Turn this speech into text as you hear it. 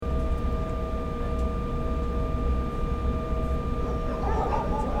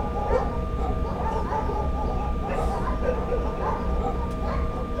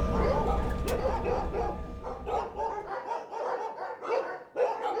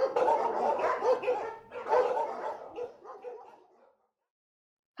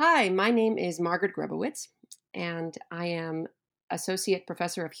Hi, my name is Margaret Grebowitz, and I am Associate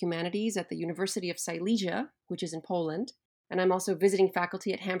Professor of Humanities at the University of Silesia, which is in Poland. And I'm also visiting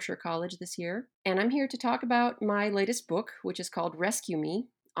faculty at Hampshire College this year. And I'm here to talk about my latest book, which is called Rescue Me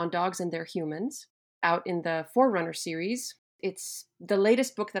on Dogs and Their Humans, out in the Forerunner series. It's the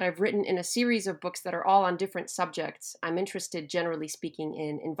latest book that I've written in a series of books that are all on different subjects. I'm interested, generally speaking,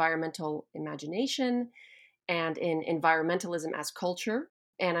 in environmental imagination and in environmentalism as culture.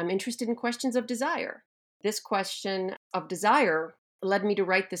 And I'm interested in questions of desire. This question of desire led me to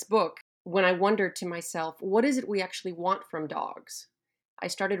write this book when I wondered to myself, what is it we actually want from dogs? I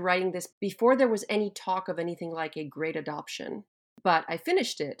started writing this before there was any talk of anything like a great adoption. But I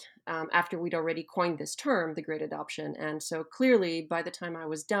finished it after we'd already coined this term, the great adoption. And so clearly, by the time I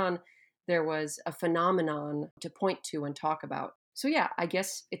was done, there was a phenomenon to point to and talk about. So, yeah, I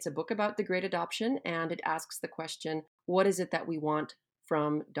guess it's a book about the great adoption, and it asks the question, what is it that we want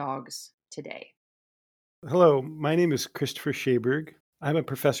from dogs today? Hello, my name is Christopher Schaberg. I'm a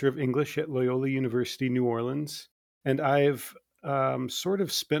professor of English at Loyola University, New Orleans, and I've sort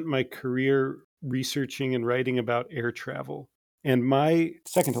of spent my career researching and writing about air travel. And my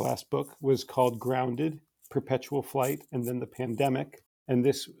second to last book was called Grounded, Perpetual Flight, and then the Pandemic. And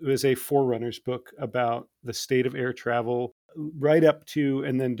this was a Forerunners book about the state of air travel right up to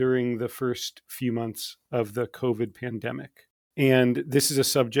and then during the first few months of the COVID pandemic. And this is a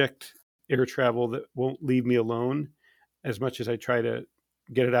subject, air travel, that won't leave me alone. As much as I try to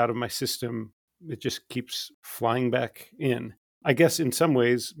get it out of my system, it just keeps flying back in. I guess in some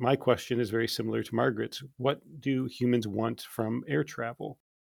ways, my question is very similar to Margaret's. What do humans want from air travel?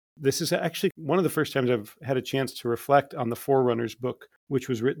 This is actually one of the first times I've had a chance to reflect on the Forerunners book, which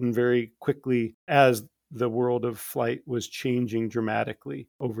was written very quickly as the world of flight was changing dramatically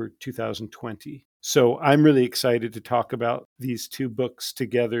over 2020. So I'm really excited to talk about these two books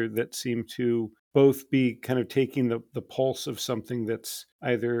together that seem to both be kind of taking the pulse of something that's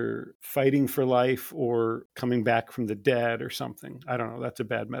either fighting for life or coming back from the dead or something. I don't know. That's a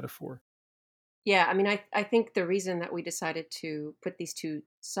bad metaphor. Yeah, I mean, I think the reason that we decided to put these two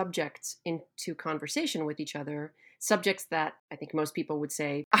subjects into conversation with each other, subjects that I think most people would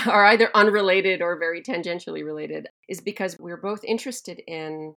say are either unrelated or very tangentially related, is because we're both interested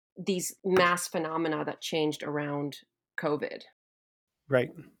in these mass phenomena that changed around COVID. Right.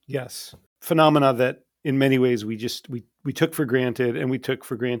 Yes. Phenomena that in many ways we took for granted, and we took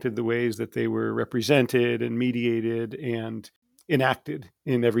for granted the ways that they were represented and mediated and enacted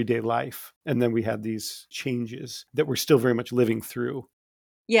in everyday life. And then we had these changes that we're still very much living through.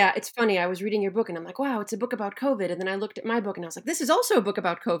 Yeah, it's funny. I was reading your book and I'm like, wow, it's a book about COVID. And then I looked at my book and I was like, this is also a book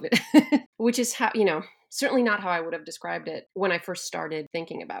about COVID, which is how, certainly not how I would have described it when I first started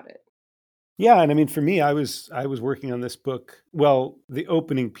thinking about it. Yeah, and I mean, for me, I was working on this book. Well, the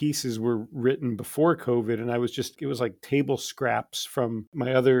opening pieces were written before COVID, and it was like table scraps from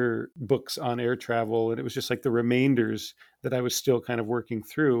my other books on air travel, and it was just like the remainders that I was still kind of working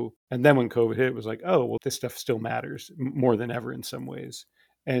through. And then when COVID hit, it was like, oh, well, this stuff still matters more than ever in some ways.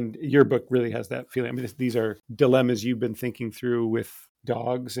 And your book really has that feeling. I mean, these are dilemmas you've been thinking through with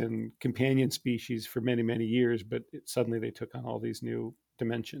dogs and companion species for many, many years, but suddenly they took on all these new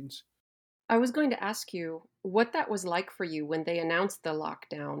dimensions. I was going to ask you what that was like for you when they announced the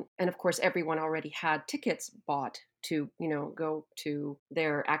lockdown. And of course, everyone already had tickets bought to, go to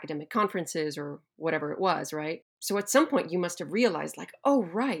their academic conferences or whatever it was, right? So at some point, you must have realized, like, oh,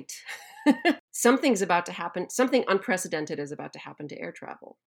 right, something's about to happen. Something unprecedented is about to happen to air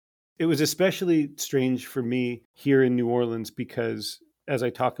travel. It was especially strange for me here in New Orleans because, as I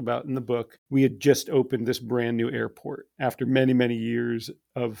talk about in the book, we had just opened this brand new airport after many, many years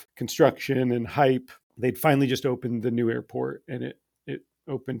of construction and hype. They'd finally just opened the new airport, and it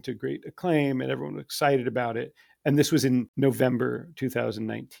opened to great acclaim, and everyone was excited about it. And this was in November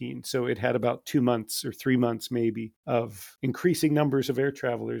 2019. So it had about 2 months or 3 months maybe of increasing numbers of air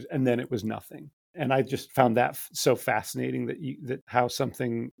travelers, and then it was nothing. And I just found that so fascinating that how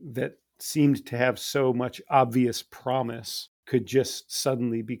something that seemed to have so much obvious promise could just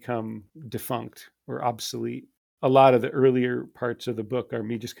suddenly become defunct or obsolete. A lot of the earlier parts of the book are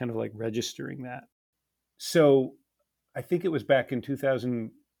me just kind of like registering that. So I think it was back in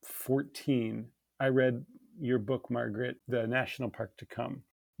 2014, I read your book, Margaret, The National Park to Come,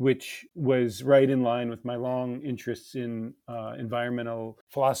 which was right in line with my long interests in environmental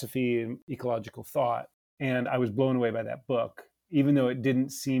philosophy and ecological thought. And I was blown away by that book, even though it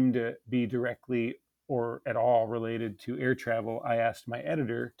didn't seem to be directly or at all related to air travel. I asked my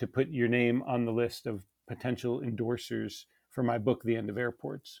editor to put your name on the list of potential endorsers for my book, The End of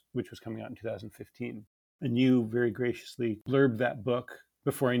Airports, which was coming out in 2015. And you very graciously blurbed that book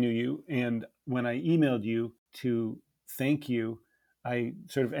before I knew you. And when I emailed you to thank you, I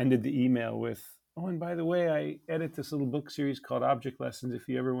sort of ended the email with, oh, and by the way, I edit this little book series called Object Lessons if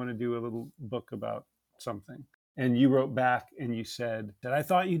you ever want to do a little book about something. And you wrote back and you said that I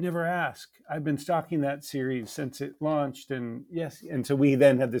thought you'd never ask. I've been stalking that series since it launched. And yes. And so we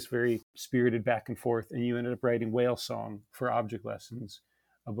then had this very spirited back and forth. And you ended up writing Whale Song for Object Lessons,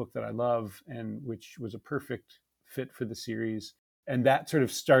 a book that I love and which was a perfect fit for the series. And that sort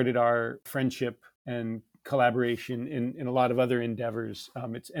of started our friendship and collaboration in a lot of other endeavors.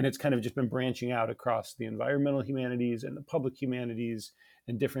 It's kind of just been branching out across the environmental humanities and the public humanities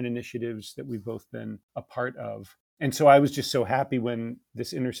and different initiatives that we've both been a part of. And so I was just so happy when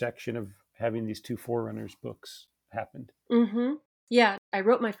this intersection of having these two Forerunners books happened. Mm-hmm. Yeah, I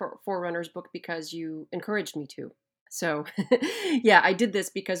wrote my Forerunners book because you encouraged me to. So, yeah, I did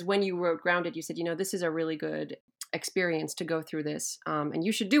this because when you wrote Grounded, you said, this is a really good experience to go through this, and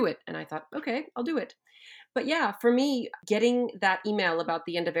you should do it. And I thought, okay, I'll do it. But yeah, for me, getting that email about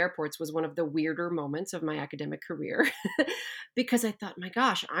the end of airports was one of the weirder moments of my academic career because I thought, my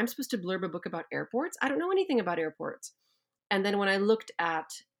gosh, I'm supposed to blurb a book about airports? I don't know anything about airports. And then when I looked at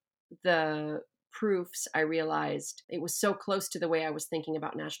the proofs, I realized it was so close to the way I was thinking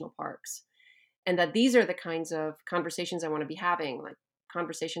about national parks. And that these are the kinds of conversations I want to be having, like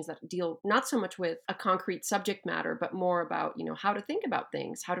conversations that deal not so much with a concrete subject matter, but more about, how to think about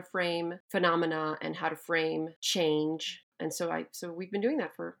things, how to frame phenomena and how to frame change. And so we've been doing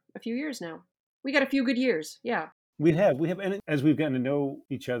that for a few years now. We got a few good years. Yeah. We have, and as we've gotten to know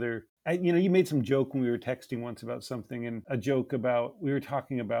each other, you made some joke when we were texting once about something, and a joke about we were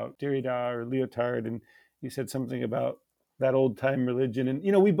talking about Derrida or Lyotard, and you said something about that old time religion,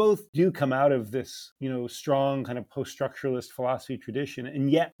 and we both do come out of this strong kind of post-structuralist philosophy tradition,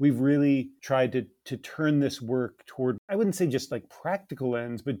 and yet we've really tried to turn this work toward, I wouldn't say just like practical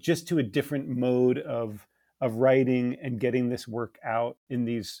ends, but just to a different mode of writing and getting this work out in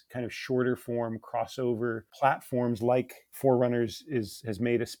these kind of shorter form crossover platforms like Forerunners has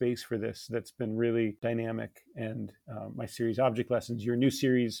made a space for this that's been really dynamic. And my series Object Lessons, your new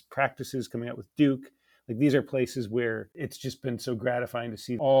series Practices coming out with Duke, like these are places where it's just been so gratifying to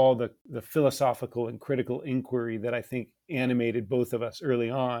see all the philosophical and critical inquiry that I think animated both of us early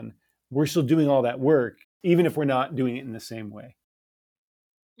on. We're still doing all that work, even if we're not doing it in the same way.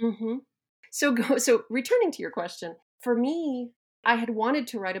 Mm-hmm. So returning to your question, for me, I had wanted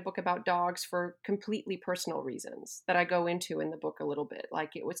to write a book about dogs for completely personal reasons that I go into in the book a little bit.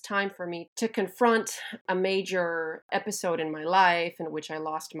 Like it was time for me to confront a major episode in my life in which I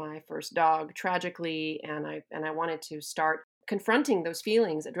lost my first dog tragically, and I wanted to start confronting those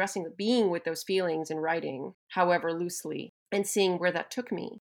feelings, addressing being with those feelings in writing, however loosely, and seeing where that took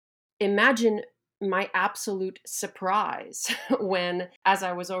me. Imagine my absolute surprise when, as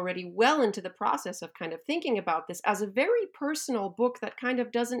I was already well into the process of kind of thinking about this as a very personal book that kind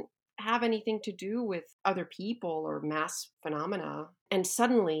of doesn't have anything to do with other people or mass phenomena. And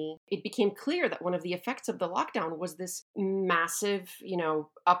suddenly it became clear that one of the effects of the lockdown was this massive,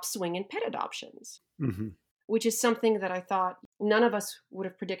 upswing in pet adoptions. Mm-hmm. Which is something that I thought none of us would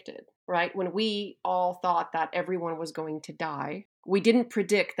have predicted, right? When we all thought that everyone was going to die, we didn't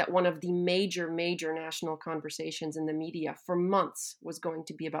predict that one of the major national conversations in the media for months was going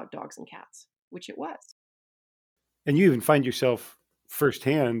to be about dogs and cats, which it was. And you even find yourself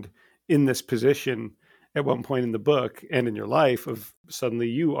firsthand in this position at one point in the book and in your life of suddenly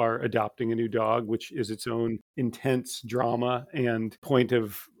you are adopting a new dog, which is its own intense drama and point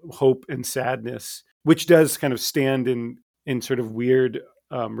of hope and sadness, which does kind of stand in sort of weird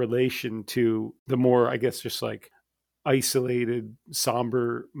relation to the more, I guess, just like isolated,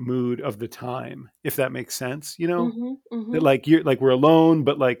 somber mood of the time, if that makes sense, Mm-hmm, mm-hmm. that like we're alone,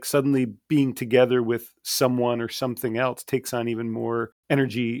 but like suddenly being together with someone or something else takes on even more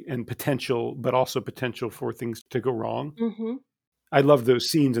energy and potential, but also potential for things to go wrong. Mm-hmm. I love those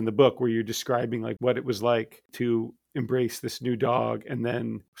scenes in the book where you're describing like what it was like to embrace this new dog and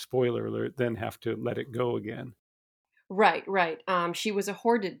then, spoiler alert, then have to let it go again. Right. She was a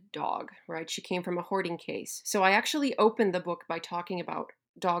hoarded dog, right? She came from a hoarding case. So I actually opened the book by talking about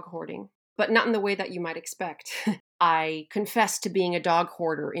dog hoarding, but not in the way that you might expect. I confess to being a dog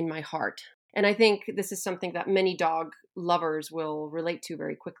hoarder in my heart. And I think this is something that many dog lovers will relate to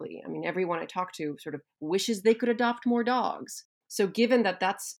very quickly. I mean, everyone I talk to sort of wishes they could adopt more dogs. So given that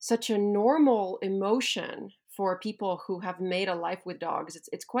that's such a normal emotion for people who have made a life with dogs,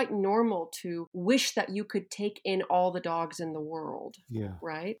 it's quite normal to wish that you could take in all the dogs in the world. Yeah.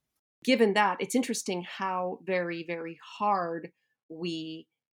 Right? Given that, it's interesting how very, very hard we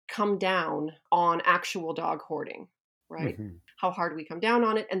come down on actual dog hoarding. right? Hmm. How hard we come down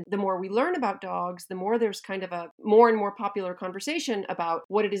on it. And the more we learn about dogs, the more there's kind of a more and more popular conversation about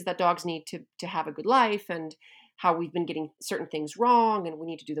what it is that dogs need to have a good life, and how we've been getting certain things wrong and we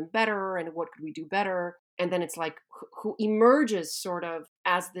need to do them better, and what could we do better. And then it's like who emerges sort of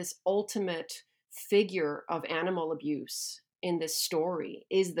as this ultimate figure of animal abuse in this story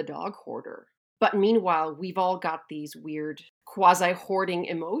is the dog hoarder. But meanwhile, we've all got these weird quasi hoarding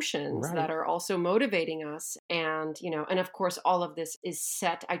emotions that Right. are also motivating us. And, and of course, all of this is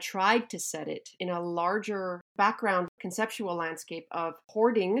set. I tried to set it in a larger background conceptual landscape of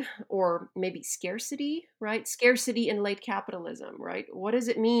hoarding, or maybe scarcity, right? Scarcity in late capitalism, right? What does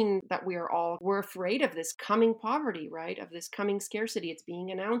it mean that we're afraid of this coming poverty, right? Of this coming scarcity. It's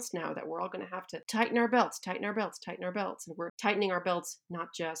being announced now that we're all going to have to tighten our belts, tighten our belts, tighten our belts. And we're tightening our belts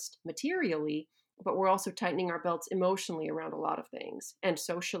not just materially, but we're also tightening our belts emotionally around a lot of things, and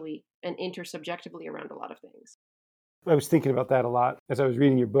socially and intersubjectively around a lot of things. I was thinking about that a lot as I was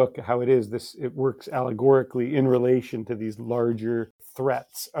reading your book, how it works allegorically in relation to these larger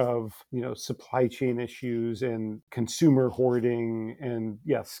threats of, supply chain issues and consumer hoarding and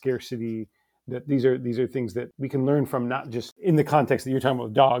scarcity. That these are things that we can learn from, not just in the context that you're talking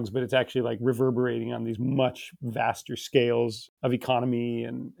about dogs, but it's actually like reverberating on these much vaster scales of economy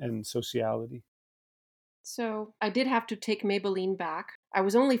and sociality. So I did have to take Maybelline back. I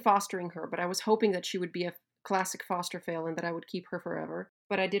was only fostering her, but I was hoping that she would be a classic foster fail and that I would keep her forever.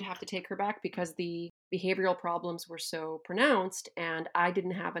 But I did have to take her back because the behavioral problems were so pronounced and I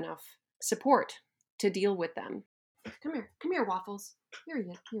didn't have enough support to deal with them. Come here, Waffles. Here he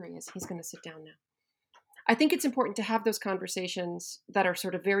is. He's going to sit down now. I think it's important to have those conversations that are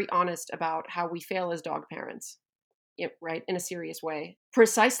sort of very honest about how we fail as dog parents. Right, in a serious way,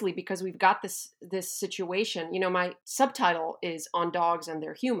 precisely because we've got this situation. My subtitle is On Dogs and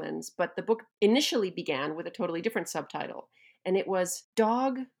Their Humans, but the book initially began with a totally different subtitle, and it was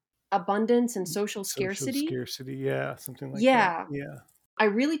Dog Abundance and Social Social Scarcity. scarcity, yeah, something like that. Yeah, Yeah. I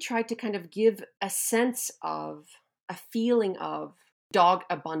really tried to kind of give a sense of a feeling of dog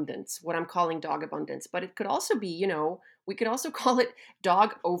abundance, what I'm calling dog abundance, but it could also be, we could also call it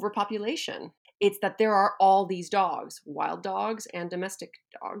dog overpopulation. It's that there are all these dogs, wild dogs and domestic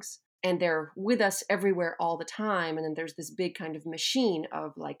dogs, and they're with us everywhere all the time. And then there's this big kind of machine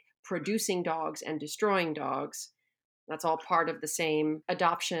of like producing dogs and destroying dogs. That's all part of the same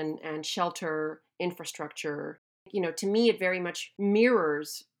adoption and shelter infrastructure. To me, it very much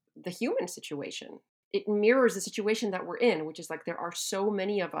mirrors the human situation. It mirrors the situation that we're in, which is like there are so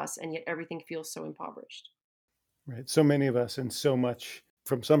many of us, and yet everything feels so impoverished. Right. So many of us, and so much,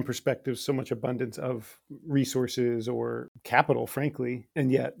 from some perspectives, so much abundance of resources or capital, frankly,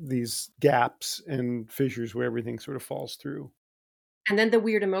 and yet these gaps and fissures where everything sort of falls through. And then the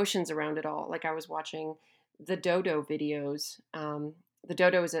weird emotions around it all. Like I was watching the Dodo videos. The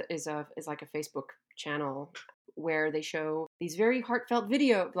Dodo is like a Facebook channel where they show these very heartfelt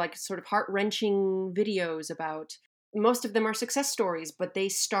like sort of heart wrenching videos about. Most of them are success stories, but they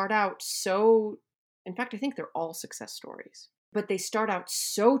start out so. In fact, I think they're all success stories, but they start out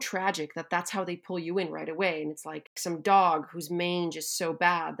so tragic that that's how they pull you in right away. And it's like some dog whose mange is so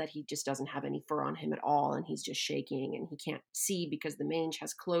bad that he just doesn't have any fur on him at all, and he's just shaking and he can't see because the mange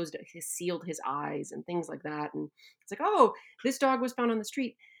has sealed his eyes and things like that. And it's like, oh, this dog was found on the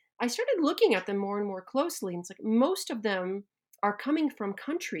street. I started looking at them more and more closely, and it's like most of them are coming from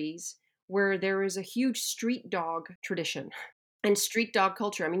countries where there is a huge street dog tradition and street dog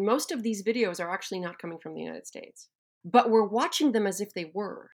culture. I mean, most of these videos are actually not coming from the United States, but we're watching them as if they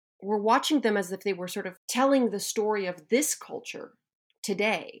were. We're watching them as if they were sort of telling the story of this culture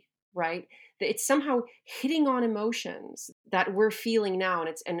today, right? That it's somehow hitting on emotions that we're feeling now,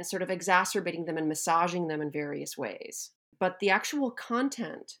 and it's sort of exacerbating them and massaging them in various ways. But the actual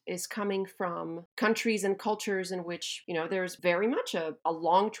content is coming from countries and cultures in which, there's very much a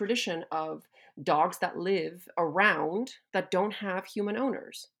long tradition of dogs that live around that don't have human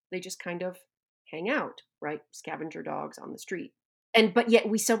owners. They just kind of hang out, right? Scavenger dogs on the street. And but yet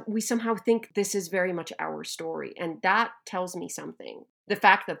we somehow think this is very much our story, and that tells me something. The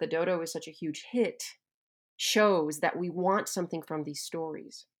fact that the Dodo is such a huge hit shows that we want something from these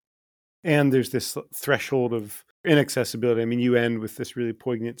stories. And there's this threshold of inaccessibility. I mean, you end with this really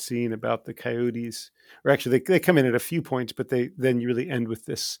poignant scene about the coyotes, or actually they come in at a few points, but then you really end with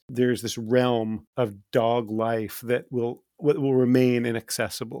this. There's this realm of dog life that will remain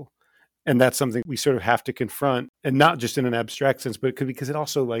inaccessible. And that's something we sort of have to confront, and not just in an abstract sense, but it could, because it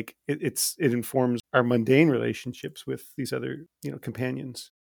also like it informs our mundane relationships with these other companions.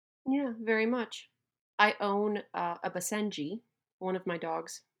 Yeah, very much. I own a Basenji. One of my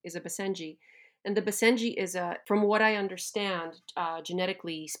dogs is a Basenji, And the Basenji is, from what I understand,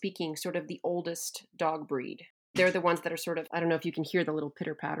 genetically speaking, sort of the oldest dog breed. They're the ones that are sort of, I don't know if you can hear the little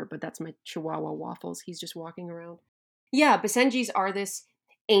pitter patter, but that's my Chihuahua Waffles. He's just walking around. Yeah, Basenjis are this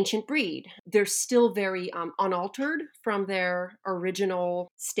ancient breed. They're still very unaltered from their original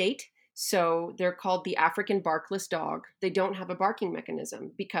state. So they're called the African barkless dog. They don't have a barking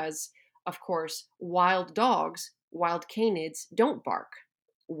mechanism because, of course, wild dogs, wild canids, don't bark.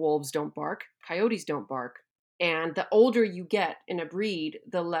 Wolves don't bark, coyotes don't bark. And the older you get in a breed,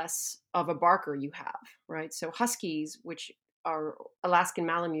 the less of a barker you have, right? So huskies, which are Alaskan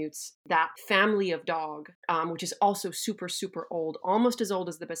Malamutes, that family of dog, which is also super, super old, almost as old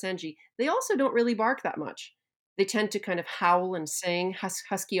as the Basenji, they also don't really bark that much. They tend to kind of howl and sing.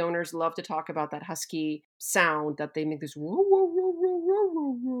 Husky owners love to talk about that husky sound that they make, this woo, woo, woo, woo, woo,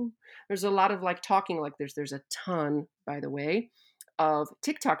 woo, woo. There's a lot of like talking like this. There's a ton, by the way, of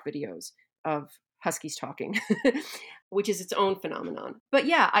TikTok videos of huskies talking, which is its own phenomenon. But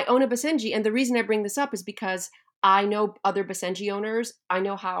yeah, I own a Basenji, and the reason I bring this up is because I know other Basenji owners. I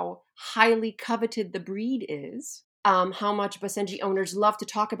know how highly coveted the breed is. How much Basenji owners love to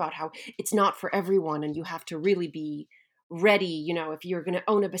talk about how it's not for everyone, and you have to really be ready. You know, if you're going to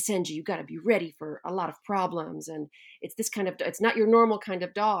own a Basenji, you got to be ready for a lot of problems. And it's this kind of, it's not your normal kind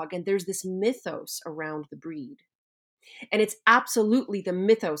of dog. And there's this mythos around the breed. And it's absolutely the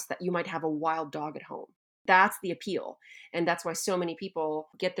mythos that you might have a wild dog at home. That's the appeal. And that's why so many people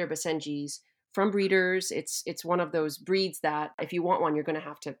get their Basenjis from breeders. It's one of those breeds that if you want one, you're going to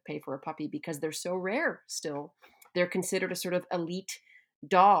have to pay for a puppy because they're so rare still. They're considered a sort of elite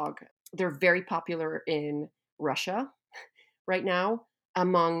dog. They're very popular in Russia right now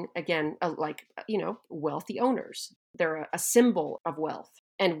among, again, wealthy owners. They're a symbol of wealth.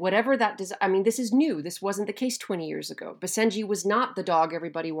 And whatever that I mean, this is new. This wasn't the case 20 years ago. Basenji was not the dog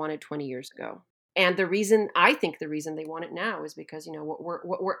everybody wanted 20 years ago. And I think the reason they want it now is because,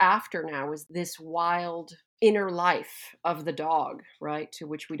 what we're after now is this wild inner life of the dog, right? To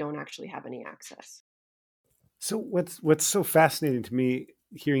which we don't actually have any access. So what's so fascinating to me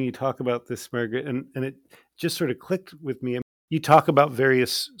hearing you talk about this, Margaret, and it just sort of clicked with me. You talk about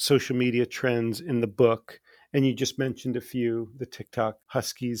various social media trends in the book, and you just mentioned a few, the TikTok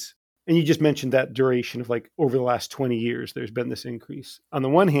huskies, and you just mentioned that duration of like over the last 20 years, there's been this increase. On the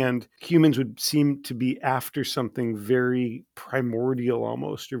one hand, humans would seem to be after something very primordial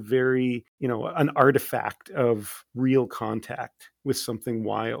almost, or very, an artifact of real contact with something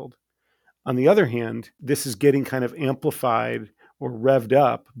wild. On the other hand, this is getting kind of amplified or revved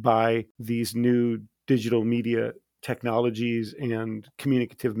up by these new digital media technologies and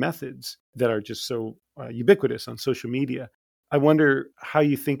communicative methods that are just so ubiquitous on social media. I wonder how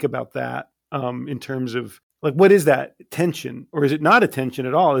you think about that in terms of like, what is that tension, or is it not a tension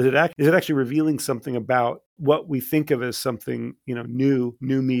at all? Is it actually revealing something about what we think of as something, new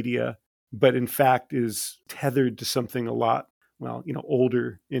media, but in fact is tethered to something a lot,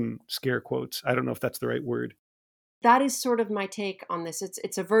 older in scare quotes. I don't know if that's the right word. That is sort of my take on this.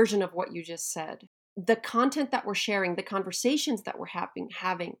 It's a version of what you just said. The content that we're sharing, the conversations that we're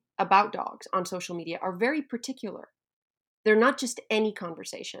having about dogs on social media are very particular. They're not just any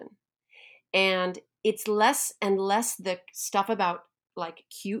conversation. And it's less and less the stuff about like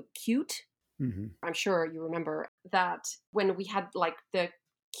cute. Mm-hmm. I'm sure you remember that when we had like the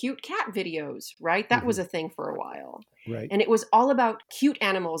cute cat videos, right? That was a thing for a while. Right. And it was all about cute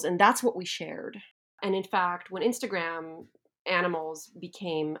animals, and that's what we shared. And in fact, when Instagram animals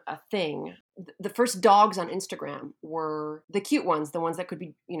became a thing, the first dogs on Instagram were the cute ones, the ones that could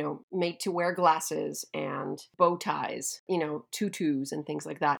be, made to wear glasses and bow ties, tutus and things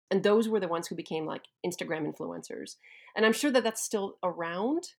like that. And those were the ones who became like Instagram influencers. And I'm sure that that's still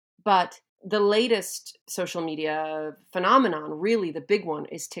around, but the latest social media phenomenon, really the big one,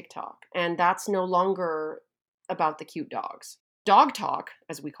 is TikTok. And that's no longer about the cute dogs. Dog talk,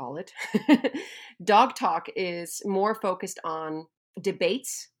 as we call it, dog talk is more focused on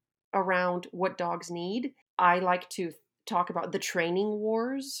debates around what dogs need. I like to talk about the training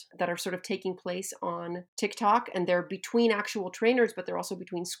wars that are sort of taking place on TikTok, and they're between actual trainers, but they're also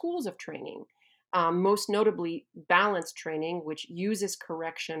between schools of training. Most notably, balanced training, which uses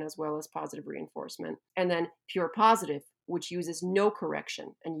correction as well as positive reinforcement, and then pure positive, which uses no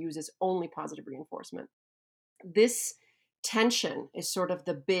correction and uses only positive reinforcement. This tension is sort of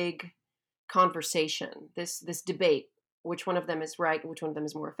the big conversation, this debate. Which one of them is right, which one of them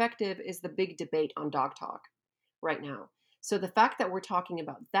is more effective, is the big debate on dog talk right now. So the fact that we're talking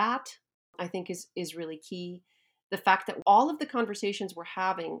about that, I think is really key. The fact that all of the conversations we're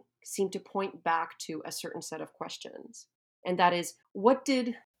having seem to point back to a certain set of questions. And that is, what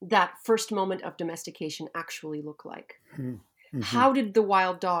did that first moment of domestication actually look like? Mm-hmm. How did the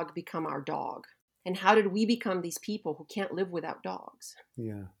wild dog become our dog? And how did we become these people who can't live without dogs?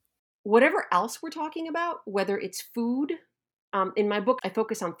 Yeah. Whatever else we're talking about, whether it's food, in my book, I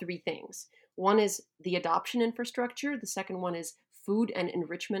focus on three things. One is the adoption infrastructure. The second one is food and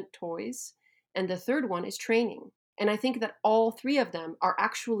enrichment toys. And the third one is training. And I think that all three of them are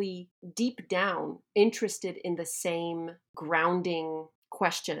actually deep down interested in the same grounding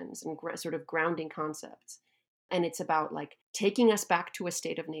questions and sort of grounding concepts. And it's about like taking us back to a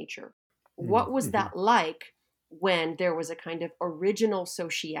state of nature. What was Mm-hmm. that like when there was a kind of original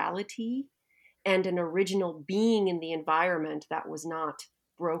sociality and an original being in the environment that was not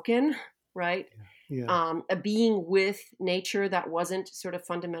broken, right? Yeah. A being with nature that wasn't sort of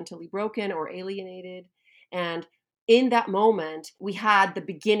fundamentally broken or alienated. And in that moment, we had the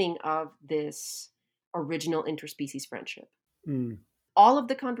beginning of this original interspecies friendship. Mm. All of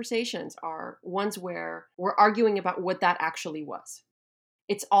the conversations are ones where we're arguing about what that actually was.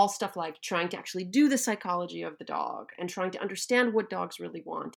 It's all stuff like trying to actually do the psychology of the dog and trying to understand what dogs really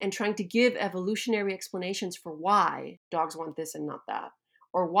want and trying to give evolutionary explanations for why dogs want this and not that,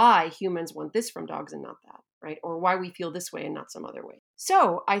 or why humans want this from dogs and not that, right? Or why we feel this way and not some other way.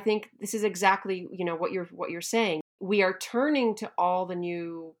 So I think this is exactly, what you're saying. We are turning to all the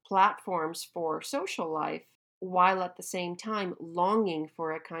new platforms for social life while at the same time longing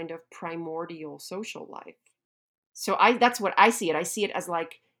for a kind of primordial social life. So that's what I see it. I see it as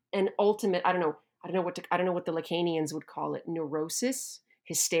like an ultimate, I don't know what the Lacanians would call it, neurosis,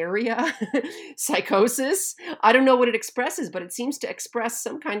 hysteria, psychosis. I don't know what it expresses, but it seems to express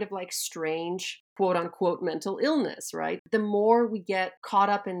some kind of like strange quote unquote mental illness, right? The more we get caught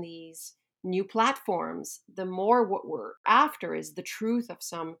up in these new platforms, the more what we're after is the truth of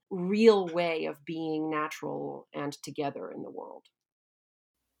some real way of being natural and together in the world.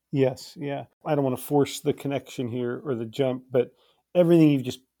 Yes, yeah. I don't want to force the connection here or the jump, but everything you've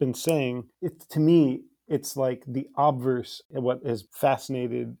just been saying, to me, it's like the obverse of what has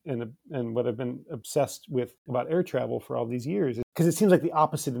fascinated and what I've been obsessed with about air travel for all these years. Because it seems like the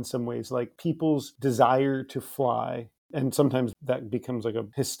opposite in some ways, like people's desire to fly. And sometimes that becomes like a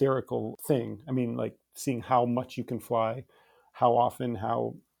hysterical thing. I mean, like seeing how much you can fly, how often,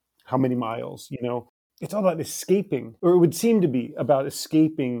 how many miles, it's all about escaping, or it would seem to be about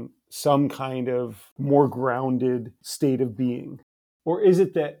escaping some kind of more grounded state of being. Or is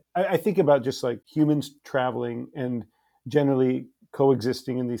it that I think about just like humans traveling and generally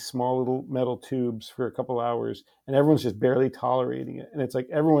coexisting in these small little metal tubes for a couple hours, and everyone's just barely tolerating it. And it's like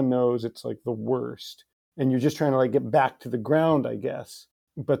everyone knows it's like the worst. And you're just trying to like get back to the ground, I guess.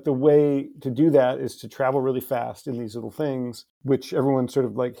 But the way to do that is to travel really fast in these little things, which everyone sort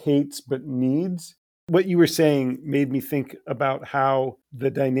of like hates but needs. What you were saying made me think about how the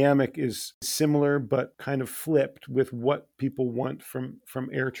dynamic is similar but kind of flipped with what people want from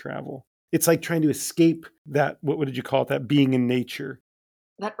air travel. It's like trying to escape that, what did you call it, that being in nature.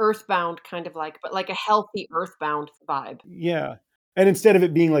 That earthbound kind of like, but like a healthy earthbound vibe. Yeah. And instead of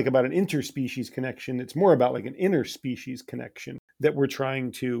it being like about an interspecies connection, it's more about like an interspecies connection that we're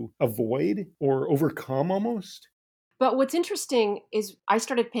trying to avoid or overcome almost. But what's interesting is I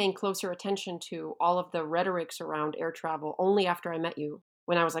started paying closer attention to all of the rhetorics around air travel only after I met you.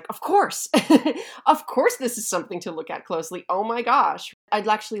 When I was like, of course, of course, this is something to look at closely. Oh my gosh. I'd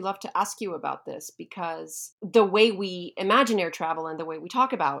actually love to ask you about this because the way we imagine air travel and the way we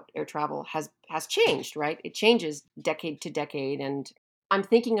talk about air travel has changed, right? It changes decade to decade. And I'm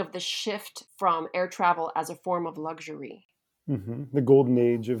thinking of the shift from air travel as a form of luxury, Mm-hmm. The golden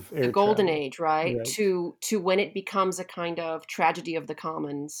age of the air golden travel. age, right? Right. To when it becomes a kind of tragedy of the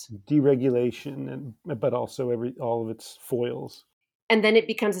commons. Deregulation, but also all of its foils. And then it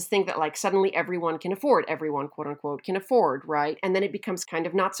becomes this thing that like suddenly everyone can afford, everyone quote unquote can afford, right? And then it becomes kind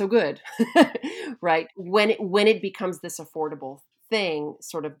of not so good, right? When it becomes this affordable thing,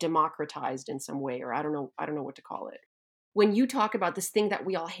 sort of democratized in some way, or I don't know what to call it. When you talk about this thing that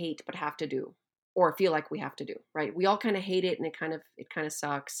we all hate but have to do, or feel like we have to do, right? We all kind of hate it and it kind of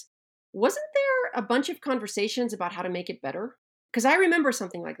sucks. Wasn't there a bunch of conversations about how to make it better? Because I remember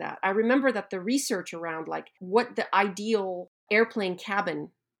something like that. I remember that the research around like what the ideal airplane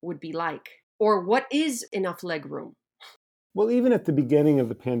cabin would be like, or what is enough leg room. Well, even at the beginning of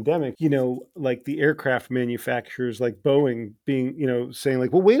the pandemic, like the aircraft manufacturers like Boeing being, saying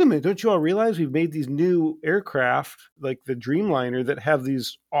like, well, wait a minute, don't you all realize we've made these new aircraft like the Dreamliner that have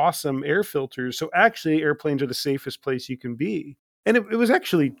these awesome air filters. So actually airplanes are the safest place you can be. And it was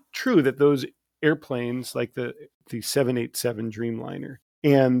actually true that those airplanes like the 787 Dreamliner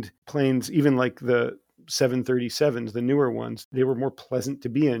and planes, even like the 737s, the newer ones, they were more pleasant to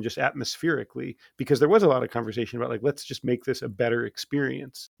be in just atmospherically, because there was a lot of conversation about like, let's just make this a better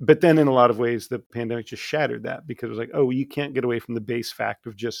experience. But then in a lot of ways, the pandemic just shattered that, because it was like, oh, you can't get away from the base fact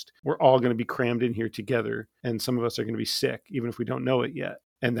of just, we're all going to be crammed in here together. And some of us are going to be sick, even if we don't know it yet.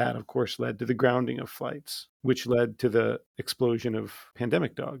 And that, of course, led to the grounding of flights, which led to the explosion of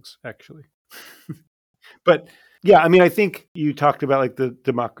pandemic dogs, actually. But yeah, I mean, I think you talked about like the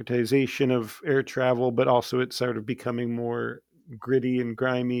democratization of air travel, but also it's sort of becoming more gritty and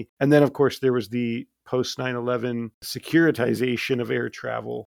grimy. And then, of course, there was the post 9/11 securitization of air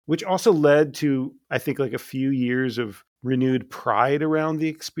travel, which also led to, I think, like a few years of renewed pride around the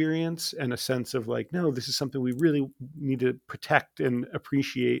experience and a sense of like, no, this is something we really need to protect and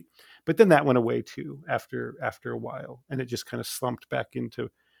appreciate. But then that went away too after a while, and it just kind of slumped back into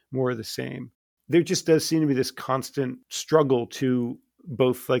more of the same. There just does seem to be this constant struggle to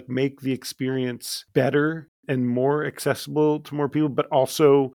both like make the experience better and more accessible to more people, but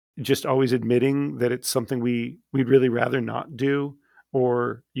also just always admitting that it's something we'd really rather not do,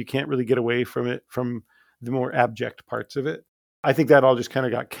 or you can't really get away from it, from the more abject parts of it. I think that all just kind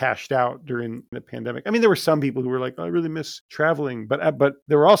of got cashed out during the pandemic. I mean, there were some people who were like, oh, I really miss traveling, but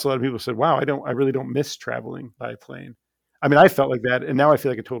there were also a lot of people who said, wow, I really don't miss traveling by plane. I mean, I felt like that, and now I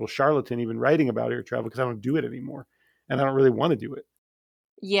feel like a total charlatan even writing about air travel, because I don't do it anymore, and I don't really want to do it.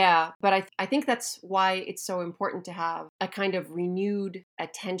 Yeah, but I think that's why it's so important to have a kind of renewed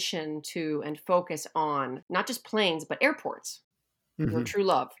attention to and focus on not just planes, but airports, your true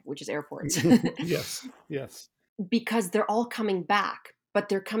love, which is airports. Yes, yes. Because they're all coming back, but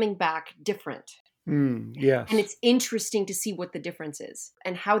they're coming back different. And Yes. it's interesting to see what the difference is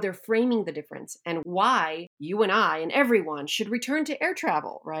and how they're framing the difference and why you and I and everyone should return to air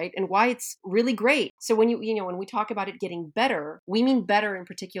travel, right? And why it's really great. So when when we talk about it getting better, we mean better in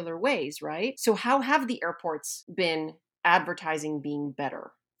particular ways, right? So how have the airports been advertising being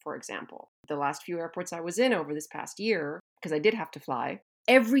better, for example? The last few airports I was in over this past year, because I did have to fly,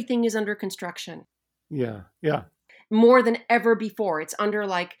 everything is under construction. Yeah. Yeah. More than ever before. It's under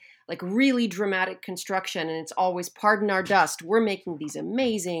like really dramatic construction, and it's always pardon our dust. We're making these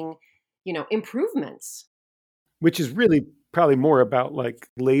amazing, improvements. Which is really probably more about like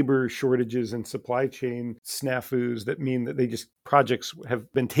labor shortages and supply chain snafus that mean that projects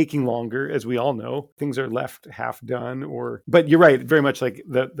have been taking longer, as we all know. Things are left half done, but you're right, very much like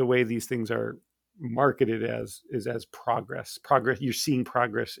the way these things are marketed as progress. You're seeing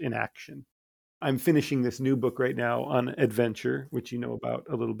progress in action. I'm finishing this new book right now on adventure, which you know about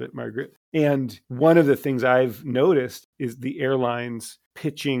a little bit, Margaret. And one of the things I've noticed is the airlines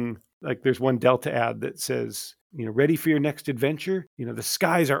pitching, like there's one Delta ad that says, ready for your next adventure? The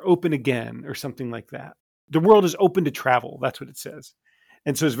skies are open again, or something like that. The world is open to travel. That's what it says.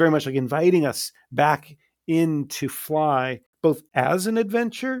 And so it's very much like inviting us back in to fly, both as an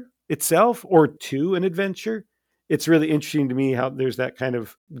adventure itself or to an adventure. It's really interesting to me how there's that kind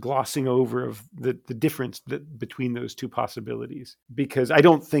of glossing over of the difference between those two possibilities, because I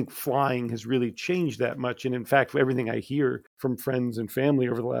don't think flying has really changed that much. And in fact, everything I hear from friends and family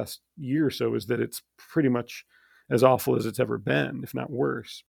over the last year or so is that it's pretty much as awful as it's ever been, if not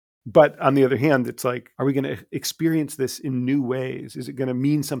worse. But on the other hand, it's like, are we going to experience this in new ways? Is it going to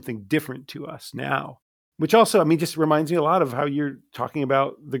mean something different to us now? Which also, I mean, just reminds me a lot of how you're talking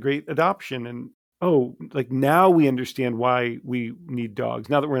about the great adoption and, oh, like now we understand why we need dogs.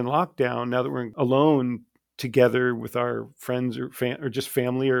 Now that we're in lockdown, now that we're alone together with our friends or just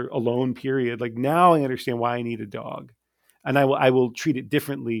family or alone, period. Like now I understand why I need a dog, and I will treat it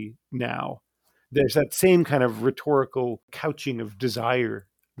differently now. There's that same kind of rhetorical couching of desire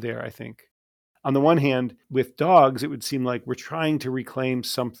there, I think. On the one hand, with dogs, it would seem like we're trying to reclaim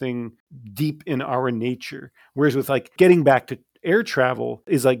something deep in our nature. Whereas with like getting back to air travel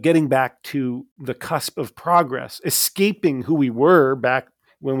is like getting back to the cusp of progress, escaping who we were back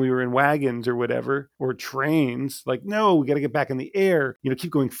when we were in wagons or whatever, or trains. Like, no, we got to get back in the air, keep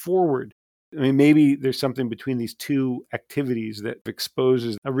going forward. I mean, maybe there's something between these two activities that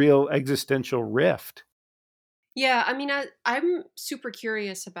exposes a real existential rift. Yeah, I mean, I'm super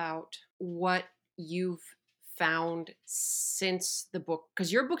curious about what you've found since the book,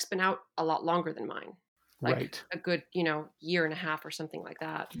 because your book's been out a lot longer than mine, like Right. a good, year and a half or something like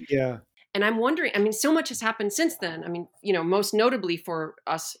that. Yeah. And I'm wondering, I mean, so much has happened since then. I mean, most notably for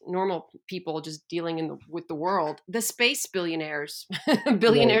us normal people just dealing with the world, the space billionaires, Right.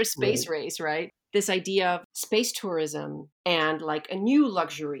 billionaire space race, right? This idea of space tourism and like a new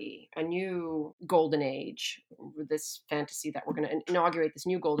luxury, a new golden age, this fantasy that we're going to inaugurate this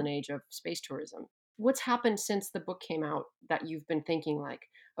new golden age of space tourism. What's happened since the book came out that you've been thinking like,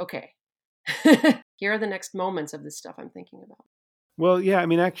 okay, here are the next moments of this stuff I'm thinking about. Well, yeah, I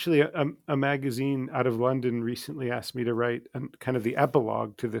mean, actually, a magazine out of London recently asked me to write kind of the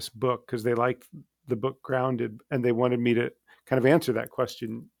epilogue to this book because they liked the book Grounded, and they wanted me to kind of answer that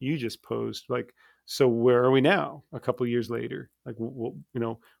question you just posed. Like, so where are we now? A couple of years later, like,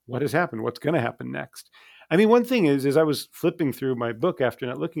 what has happened? What's going to happen next? I mean, one thing is, as I was flipping through my book after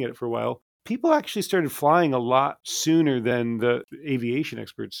not looking at it for a while, people actually started flying a lot sooner than the aviation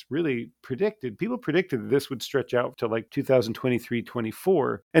experts really predicted. People predicted that this would stretch out to like 2023,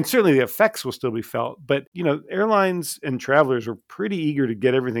 24. And certainly the effects will still be felt. But, airlines and travelers were pretty eager to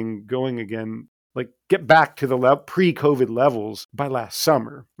get everything going again, like get back to the pre-COVID levels by last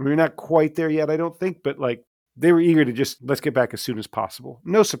summer. I mean, we're not quite there yet, I don't think, but like they were eager to just let's get back as soon as possible.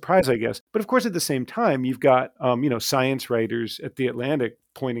 No surprise, I guess. But of course, at the same time, you've got, science writers at The Atlantic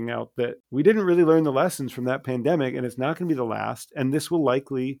pointing out that we didn't really learn the lessons from that pandemic, and it's not going to be the last. And this will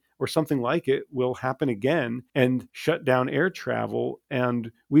likely, or something like it, will happen again and shut down air travel.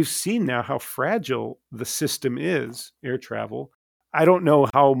 And we've seen now how fragile the system is, air travel. I don't know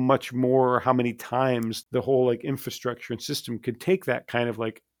how much more, how many times the whole like infrastructure and system could take that kind of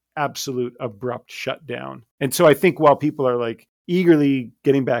like absolute abrupt shutdown. And so I think while people are like eagerly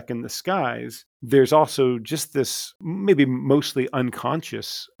getting back in the skies, there's also just this maybe mostly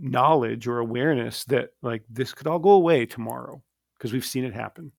unconscious knowledge or awareness that like this could all go away tomorrow because we've seen it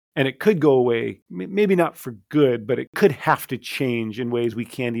happen. And it could go away, maybe not for good, but it could have to change in ways we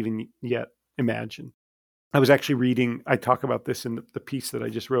can't even yet imagine. I was actually reading, I talk about this in the piece that I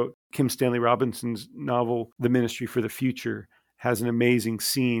just wrote, Kim Stanley Robinson's novel, The Ministry for the Future, has an amazing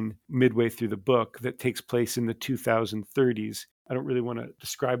scene midway through the book that takes place in the 2030s. I don't really want to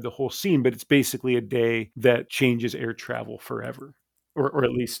describe the whole scene, but it's basically a day that changes air travel forever, or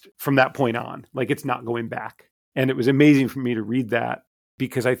at least from that point on. Like it's not going back. And it was amazing for me to read that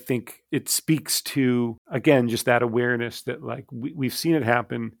because I think it speaks to, again, just that awareness that like we've seen it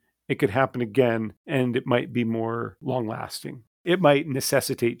happen. It could happen again, and it might be more long lasting. It might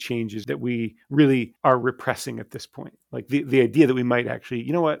necessitate changes that we really are repressing at this point. Like the idea that we might actually,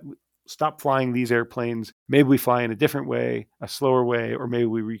 stop flying these airplanes. Maybe we fly in a different way, a slower way, or maybe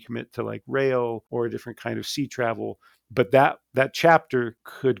we recommit to like rail or a different kind of sea travel. But that chapter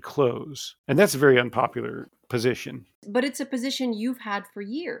could close. And that's a very unpopular position. But it's a position you've had for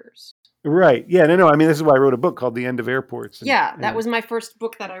years. Right. Yeah, no. I mean, this is why I wrote a book called The End of Airports. That was my first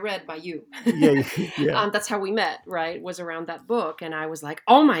book that I read by you. Yeah. That's how we met, right? Was around that book. And I was like,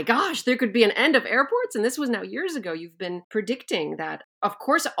 oh my gosh, there could be an end of airports. And this was now years ago. You've been predicting that. Of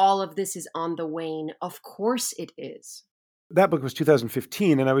course, all of this is on the wane. Of course it is. That book was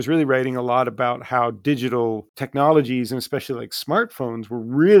 2015, and I was really writing a lot about how digital technologies, and especially like smartphones, were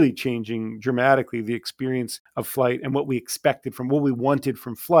really changing dramatically the experience of flight and what we expected from what we wanted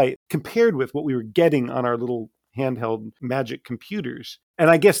from flight compared with what we were getting on our little handheld magic computers. And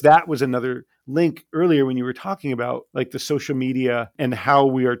I guess that was another link earlier when you were talking about like the social media and how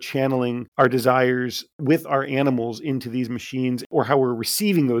we are channeling our desires with our animals into these machines, or how we're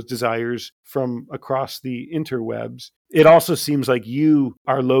receiving those desires from across the interwebs. It also seems like you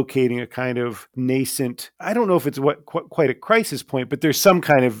are locating a kind of nascent, I don't know if it's quite a crisis point, but there's some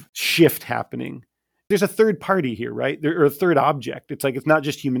kind of shift happening. There's a third party here, right? Or a third object. It's like, it's not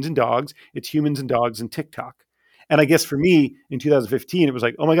just humans and dogs, it's humans and dogs and TikTok. And I guess for me in 2015, it was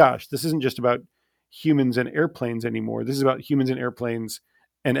like, oh my gosh, this isn't just about humans and airplanes anymore. This is about humans and airplanes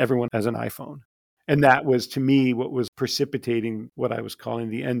and everyone has an iPhone. And that was, to me, what was precipitating what I was calling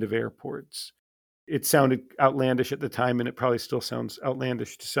the end of airports. It sounded outlandish at the time, and it probably still sounds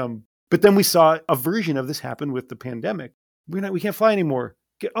outlandish to some. But then we saw a version of this happen with the pandemic. We can't fly anymore.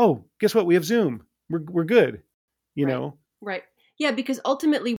 Guess what? We have Zoom. We're good. Know? Right. Yeah, because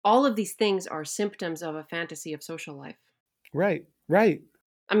ultimately all of these things are symptoms of a fantasy of social life. Right.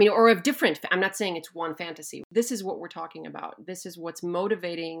 I mean, or of different, I'm not saying it's one fantasy. This is what we're talking about. This is what's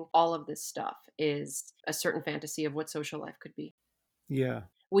motivating all of this stuff, is a certain fantasy of what social life could be. Yeah.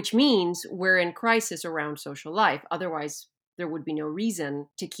 Which means we're in crisis around social life. Otherwise, there would be no reason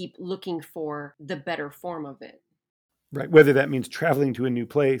to keep looking for the better form of it. Right. Whether that means traveling to a new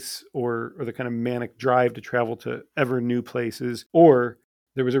place or the kind of manic drive to travel to ever new places, or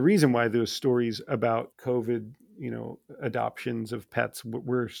there was a reason why those stories about COVID, adoptions of pets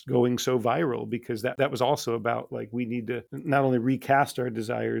were going so viral, because that was also about like, we need to not only recast our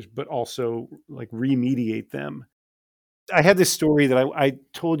desires, but also like remediate them. I had this story that I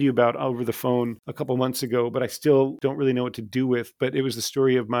told you about over the phone a couple months ago, but I still don't really know what to do with. But it was the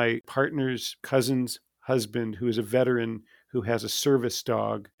story of my partner's cousin's husband, who is a veteran, who has a service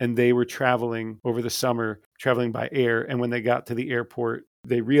dog, and they were traveling over the summer, traveling by air. And when they got to the airport,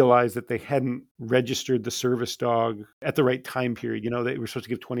 they realized that they hadn't registered the service dog at the right time period. They were supposed to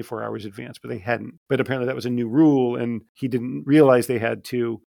give 24 hours advance, but they hadn't. But apparently that was a new rule, and he didn't realize they had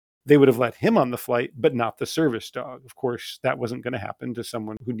to. They would have let him on the flight, but not the service dog. Of course, that wasn't going to happen to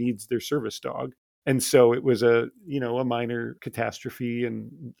someone who needs their service dog. And so it was a minor catastrophe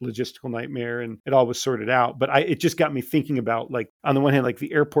and logistical nightmare, and it all was sorted out. But it just got me thinking about, like, on the one hand, like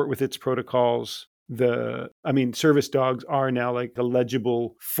the airport with its protocols, service dogs are now like a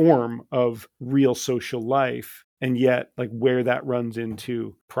legible form of real social life. And yet, like, where that runs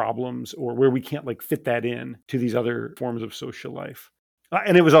into problems, or where we can't like fit that in to these other forms of social life.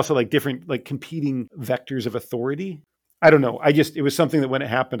 And it was also like different, like, competing vectors of authority. I don't know. It was something that when it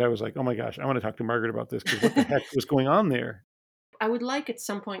happened, I was like, oh my gosh, I want to talk to Margaret about this, because what the heck was going on there? I would like at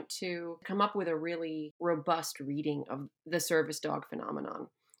some point to come up with a really robust reading of the service dog phenomenon,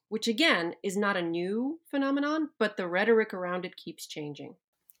 which again is not a new phenomenon, but the rhetoric around it keeps changing.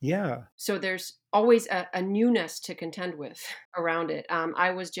 Yeah. So there's always a newness to contend with around it.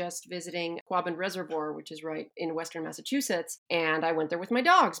 I was just visiting Quabbin Reservoir, which is right in western Massachusetts, and I went there with my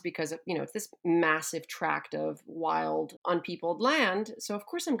dogs because, it's this massive tract of wild, unpeopled land. So of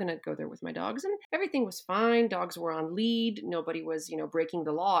course I'm going to go there with my dogs, and everything was fine. Dogs were on lead. Nobody was, breaking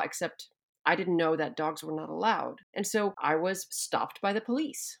the law, except I didn't know that dogs were not allowed. And so I was stopped by the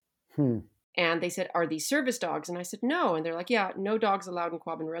police. And they said, are these service dogs? And I said, no. And they're like, yeah, no dogs allowed in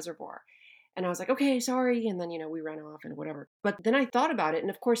Quabbin Reservoir. And I was like, okay, sorry. And then, we ran off and whatever. But then I thought about it. And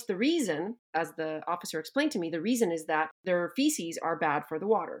of course, the reason, as the officer explained to me, the reason is that their feces are bad for the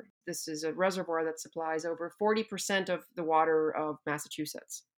water. This is a reservoir that supplies over 40% of the water of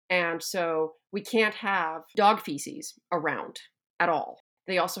Massachusetts. And so we can't have dog feces around at all.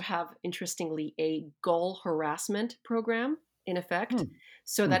 They also have, interestingly, a gull harassment program in effect,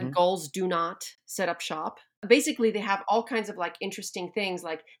 so that gulls do not set up shop. Basically, they have all kinds of like interesting things.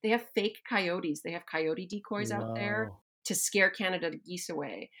 Like they have fake coyotes. They have coyote decoys out there to scare Canada geese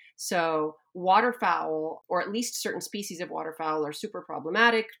away. So waterfowl, or at least certain species of waterfowl, are super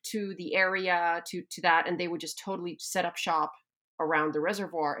problematic to the area, to that, and they would just totally set up shop around the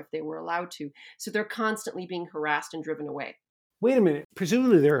reservoir if they were allowed to. So they're constantly being harassed and driven away. Wait a minute.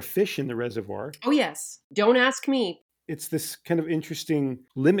 Presumably there are fish in the reservoir. Oh, yes. Don't ask me. It's this kind of interesting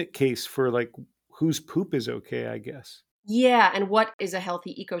limit case for like whose poop is okay, I guess. Yeah, and what is a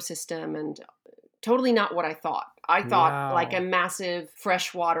healthy ecosystem, and totally not what I thought. I thought like a massive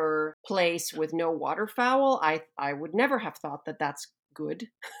freshwater place with no waterfowl. I would never have thought that that's good,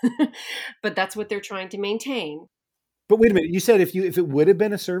 but that's what they're trying to maintain. But wait a minute, you said if it would have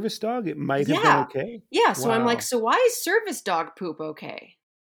been a service dog, it might have been okay? Yeah, so I'm like, so why is service dog poop okay?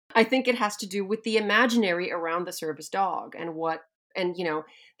 I think it has to do with the imaginary around the service dog and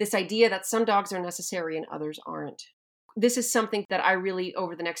this idea that some dogs are necessary and others aren't. This is something that I really,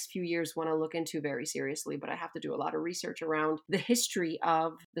 over the next few years, want to look into very seriously, but I have to do a lot of research around the history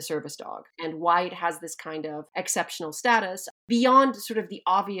of the service dog and why it has this kind of exceptional status beyond sort of the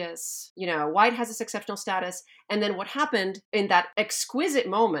obvious, why it has this exceptional status, and then what happened in that exquisite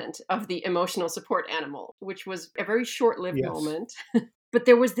moment of the emotional support animal, which was a very short-lived moment. But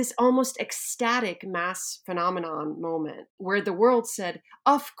there was this almost ecstatic mass phenomenon moment where the world said,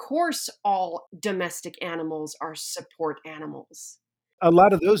 of course, all domestic animals are support animals. A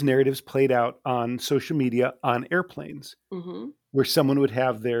lot of those narratives played out on social media on airplanes, where someone would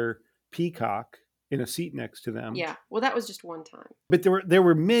have their peacock in a seat next to them. Yeah, well, that was just one time. But there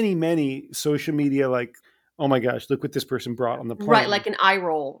were many, many social media, like, oh my gosh, look what this person brought on the plane. Right, like an eye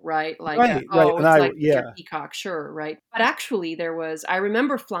roll, right? Like, right, it's like your peacock, sure, right? But actually I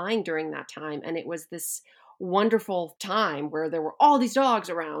remember flying during that time, and it was this wonderful time where there were all these dogs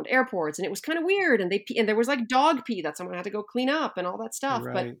around airports, and it was kind of weird, and there was like dog pee that someone had to go clean up and all that stuff.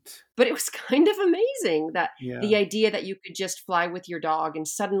 Right. But it was kind of amazing that the idea that you could just fly with your dog and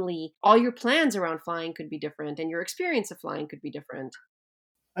suddenly all your plans around flying could be different and your experience of flying could be different.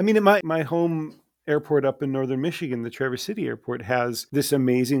 I mean, at my home airport up in northern Michigan, the Traverse City Airport, has this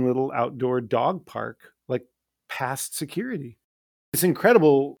amazing little outdoor dog park, like past security. It's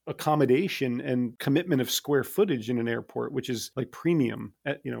incredible accommodation and commitment of square footage in an airport, which is like premium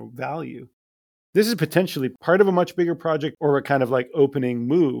at, value. This is potentially part of a much bigger project, or a kind of like opening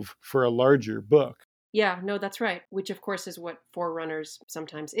move for a larger book. Yeah, no, that's right. Which of course is what Forerunners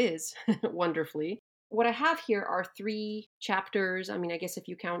sometimes is, wonderfully. What I have here are 3 chapters. I mean, I guess if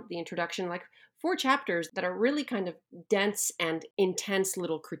you count the introduction, like 4 chapters that are really kind of dense and intense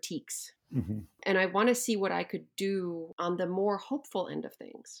little critiques. And I want to see what I could do on the more hopeful end of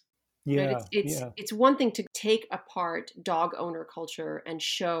things. Right? Yeah, yeah. It's one thing to take apart dog owner culture and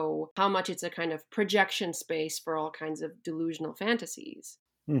show how much it's a kind of projection space for all kinds of delusional fantasies.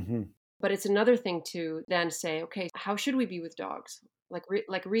 Hmm. But it's another thing to then say, okay, how should we be with dogs?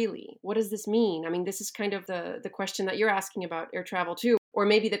 Like really, what does this mean? I mean, this is kind of the question that you're asking about air travel too, or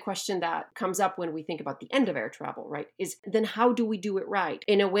maybe the question that comes up when we think about the end of air travel, right? Is then how do we do it right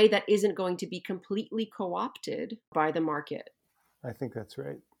in a way that isn't going to be completely co-opted by the market? I think that's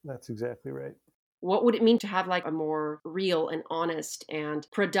right. That's exactly right. What would it mean to have like a more real and honest and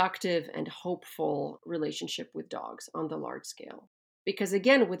productive and hopeful relationship with dogs on the large scale? Because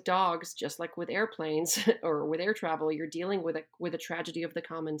again, with dogs, just like with airplanes or with air travel, you're dealing with a tragedy of the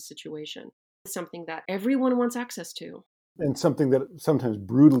commons situation. Something that everyone wants access to. And something that sometimes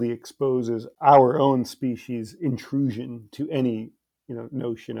brutally exposes our own species intrusion to any,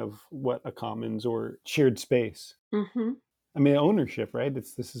 notion of what a commons or shared space. Hmm. I mean, ownership, right?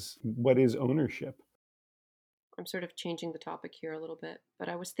 This is what is ownership. I'm sort of changing the topic here a little bit, but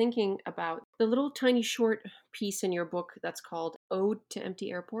I was thinking about the little tiny short piece in your book that's called Ode to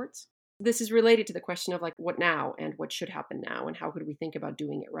Empty Airports. This is related to the question of like what now and what should happen now and how could we think about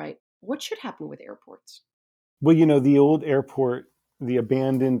doing it right. What should happen with airports? Well, the old airport, the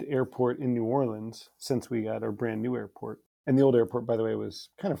abandoned airport in New Orleans, since we got our brand new airport, and the old airport, by the way, was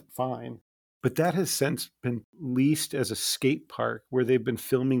kind of fine. But that has since been leased as a skate park where they've been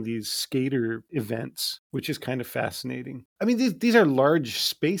filming these skater events, which is kind of fascinating. I mean, these are large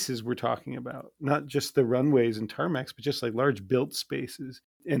spaces we're talking about, not just the runways and tarmacs, but just like large built spaces.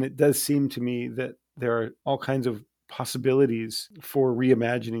 And it does seem to me that there are all kinds of possibilities for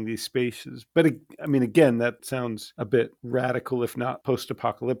reimagining these spaces. But I mean, again, that sounds a bit radical, if not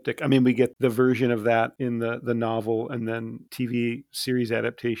post-apocalyptic. I mean, we get the version of that in the novel and then TV series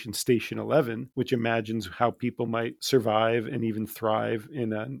adaptation Station 11, which imagines how people might survive and even thrive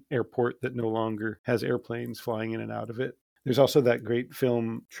in an airport that no longer has airplanes flying in and out of it. There's also that great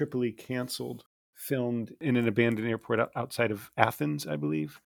film Tripoli Canceled, filmed in an abandoned airport outside of Athens, I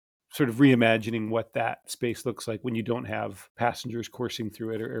believe, sort of reimagining what that space looks like when you don't have passengers coursing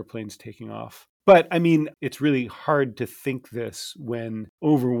through it or airplanes taking off. But I mean, it's really hard to think this when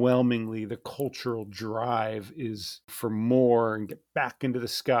overwhelmingly the cultural drive is for more and get back into the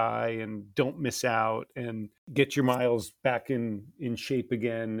sky and don't miss out and get your miles back in shape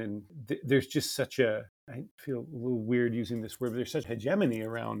again. And there's just such I feel a little weird using this word, but there's such hegemony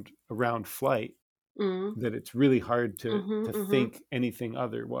around flight Mm, that it's really hard hmm. to Hmm. think anything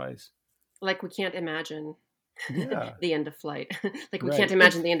otherwise. Like we can't imagine Yeah, the end of flight. Like we can't right.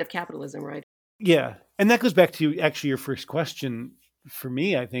 imagine the end of capitalism, right? Yeah. And that goes back to actually your first question for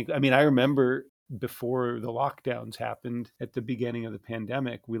me, I think. I mean, I remember before the lockdowns happened at the beginning of the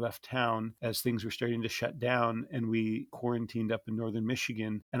pandemic, we left town as things were starting to shut down and we quarantined up in northern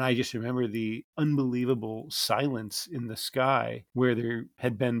Michigan. And I just remember the unbelievable silence in the sky where there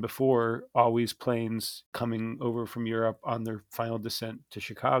had been before always planes coming over from Europe on their final descent to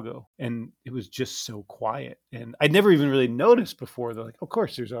Chicago. And it was just so quiet. And I'd never even really noticed before that, like, of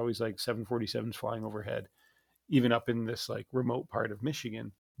course, there's always like 747s flying overhead, even up in this like remote part of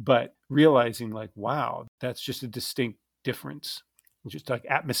Michigan. But realizing like, wow, that's just a distinct difference, just like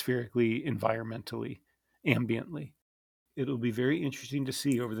atmospherically, environmentally, ambiently. It'll be very interesting to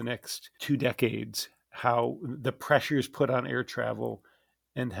see over the next 2 decades how the pressures put on air travel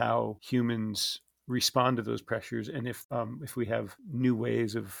and how humans respond to those pressures, and if we have new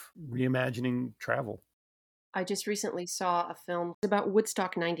ways of reimagining travel. I just recently saw a film about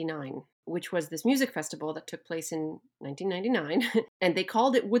Woodstock 99, which was this music festival that took place in 1999. And they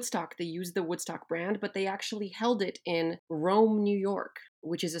called it Woodstock. They used the Woodstock brand, but they actually held it in Rome, New York,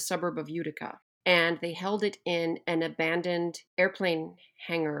 which is a suburb of Utica. And they held it in an abandoned airplane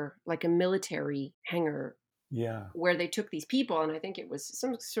hangar, like a military hangar Yeah. where they took these people, and I think it was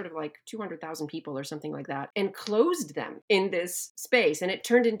some sort of like 200,000 people or something like that, and closed them in this space. And it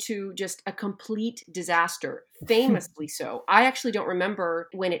turned into just a complete disaster, famously so. I actually don't remember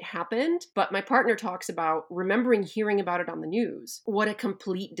when it happened, but my partner talks about remembering hearing about it on the news. What a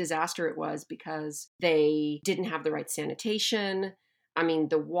complete disaster it was because they didn't have the right sanitation. I mean,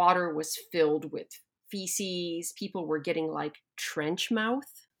 the water was filled with feces. People were getting like trench mouth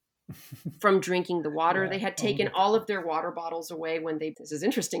from drinking the water. Yeah. They had Oh taken my all God. of their water bottles away when they, this is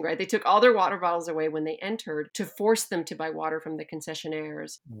interesting, right? They took all their water bottles away when they entered to force them to buy water from the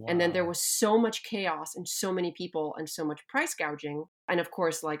concessionaires. And then there Wow. was so much chaos and so many people and so much price gouging. And of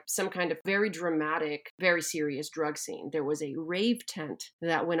course, like some kind of very dramatic, very serious drug scene. There was a rave tent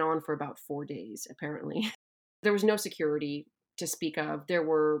that went on for about 4 days, apparently. There was no security to speak of. There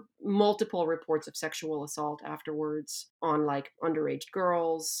were multiple reports of sexual assault afterwards on like underage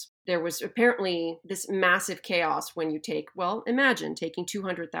girls. There was apparently this massive chaos when you take, well, imagine taking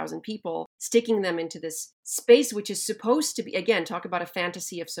 200,000 people, sticking them into this space, which is supposed to be, again, talk about a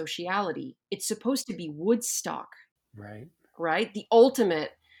fantasy of sociality. It's supposed to be Woodstock, Right. right? The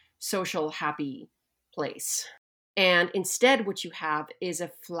ultimate social happy place. And instead, what you have is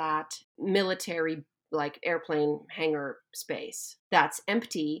a flat military, like airplane hangar space that's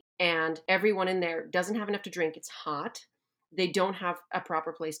empty, and everyone in there doesn't have enough to drink. It's hot. They don't have a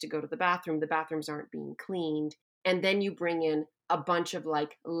proper place to go to the bathroom. The bathrooms aren't being cleaned. And then you bring in a bunch of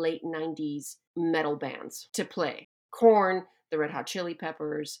like late 90s metal bands to play. Korn, the Red Hot Chili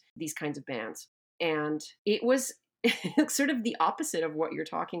Peppers, these kinds of bands. And it was sort of the opposite of what you're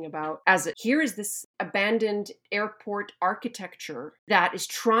talking about. Here is this abandoned airport architecture that is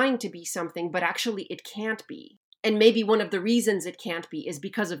trying to be something, but actually it can't be. And maybe one of the reasons it can't be is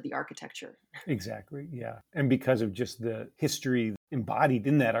because of the architecture. Exactly. Yeah. And because of just the history embodied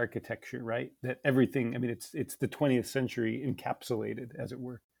in that architecture, right? That everything, I mean, it's the 20th century encapsulated, as it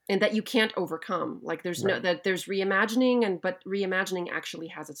were. And that you can't overcome. Like there's Right. there's reimagining, but reimagining actually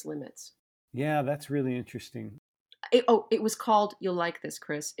has its limits. Yeah, that's really interesting. It was called, you'll like this,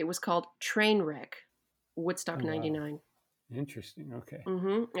 Chris. It was called Trainwreck, Woodstock Oh, wow. '99. Interesting. Okay.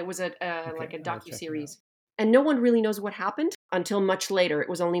 It was Okay. like a I'll check it out. docuseries. And no one really knows what happened until much later. It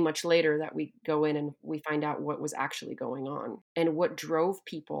was only much later that we go in and we find out what was actually going on and what drove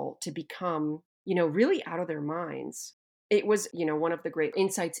people to become, really out of their minds. It was, one of the great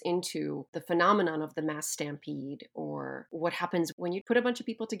insights into the phenomenon of the mass stampede, or what happens when you put a bunch of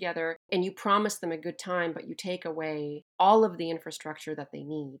people together and you promise them a good time, but you take away all of the infrastructure that they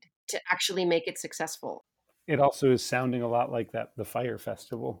need to actually make it successful. It also is sounding a lot like the Fire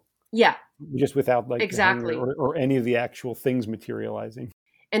Festival, Yeah, just without like the hangar exactly. or any of the actual things materializing.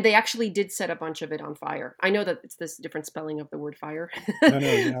 And they actually did set a bunch of it on fire. I know that it's this different spelling of the word fire, No, no,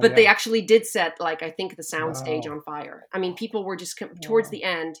 yeah, but they yeah. actually did set, like, I think the soundstage Wow. on fire. I mean, people were just, towards Wow. the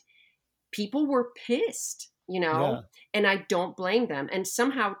end, people were pissed, Yeah. and I don't blame them. And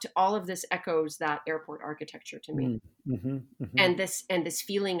somehow to all of this echoes that airport architecture to me, Mm-hmm. Mm-hmm. and this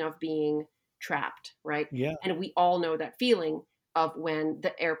feeling of being trapped, right? Yeah. And we all know that feeling of when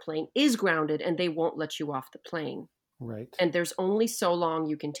the airplane is grounded and they won't let you off the plane. Right. And there's only so long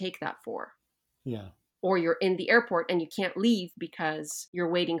you can take that for. Yeah. Or you're in the airport and you can't leave because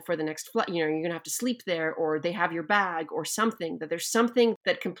you're waiting for the next flight. You're going to have to sleep there, or they have your bag or something, that there's something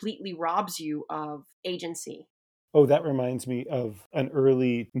that completely robs you of agency. Oh, that reminds me of an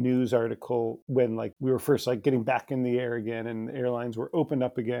early news article when like we were first like getting back in the air again and the airlines were opened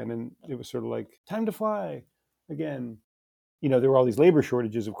up again and it was sort of like time to fly again. There were all these labor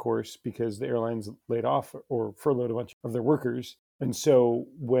shortages, of course, because the airlines laid off or furloughed a bunch of their workers. And so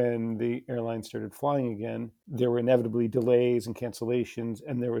when the airlines started flying again, there were inevitably delays and cancellations.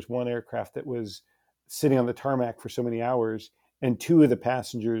 And there was one aircraft that was sitting on the tarmac for so many hours, and two of the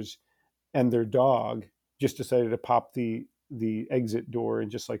passengers and their dog just decided to pop the exit door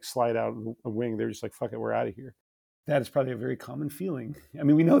and just like slide out a wing. They're just like, fuck it, we're out of here. That is probably a very common feeling. I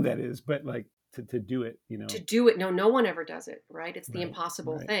mean, we know that is, but like to do it, To do it, no one ever does it, right? It's the Right,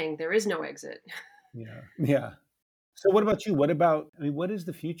 impossible right. thing. There is no exit. Yeah. Yeah. So what about you? What is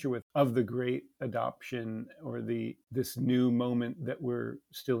the future of the great adoption or this new moment that we're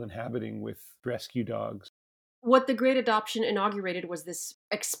still inhabiting with rescue dogs? What the Great Adoption inaugurated was this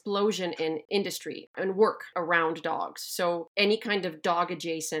explosion in industry and work around dogs. So any kind of dog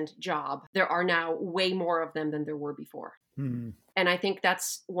adjacent job, there are now way more of them than there were before. Hmm. And I think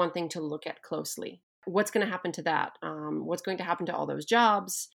that's one thing to look at closely. What's going to happen to that? What's going to happen to all those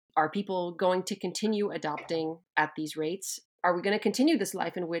jobs? Are people going to continue adopting at these rates? Are we going to continue this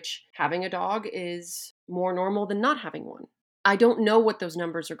life in which having a dog is more normal than not having one? I don't know what those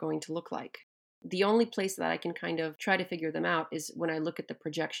numbers are going to look like. The only place that I can kind of try to figure them out is when I look at the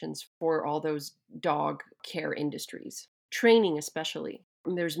projections for all those dog care industries, training especially.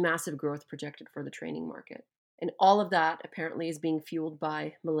 There's massive growth projected for the training market. And all of that apparently is being fueled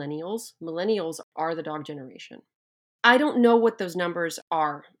by millennials. Millennials are the dog generation. I don't know what those numbers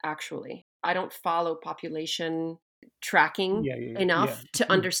are, actually. I don't follow population tracking Yeah, yeah, yeah. enough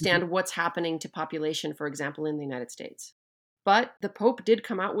to understand what's happening to population, for example, in the United States. But the Pope did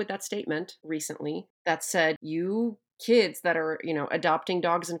come out with that statement recently that said, you kids that are, adopting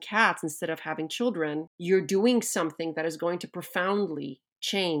dogs and cats instead of having children, you're doing something that is going to profoundly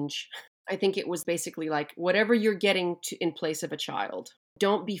change. I think it was basically like, whatever you're getting in place of a child,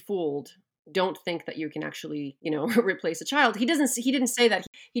 don't be fooled. Don't think that you can actually, replace a child. He didn't say that.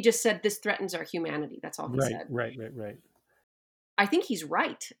 He just said this threatens our humanity. That's all he Right, said. right, right, right. I think he's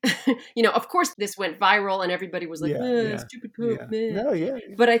right. Of course this went viral and everybody was like, Yeah, yeah, stupid poop, yeah. meh. No, yeah.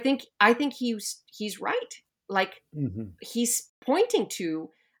 But I think he's right. Like, Hmm. he's pointing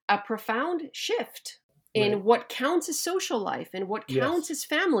to a profound shift Right. in what counts as social life and what counts Yes. as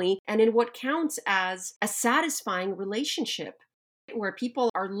family and in what counts as a satisfying relationship, where people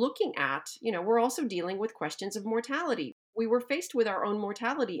are looking at, we're also dealing with questions of mortality. We were faced with our own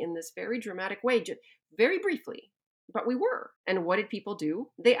mortality in this very dramatic way, very briefly, but we were. And what did people do?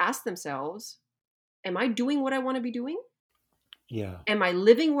 They asked themselves, am I doing what I want to be doing? Yeah. Am I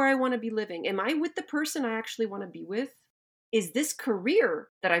living where I want to be living? Am I with the person I actually want to be with? Is this career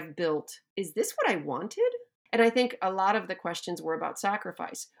that I've built, is this what I wanted? And I think a lot of the questions were about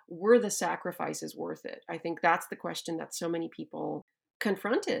sacrifice. Were the sacrifices worth it? I think that's the question that so many people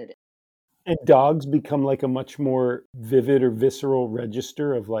confronted. And dogs become like a much more vivid or visceral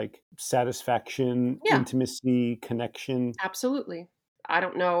register of like satisfaction, Yeah, intimacy, connection. absolutely. I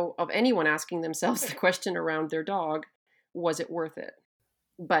don't know of anyone asking themselves the question around their dog, was it worth it?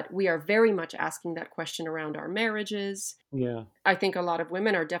 But we are very much asking that question around our marriages. Yeah. I think a lot of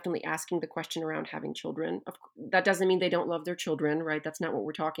women are definitely asking the question around having children. That doesn't mean they don't love their children, right? That's not what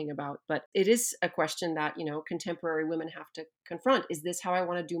we're talking about. But it is a question that, contemporary women have to confront. Is this how I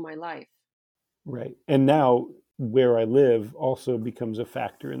want to do my life? Right. And now where I live also becomes a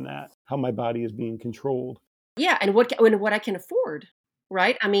factor in that, how my body is being controlled. Yeah, and what I can afford,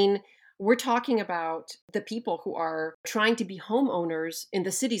 right? I mean, we're talking about the people who are trying to be homeowners in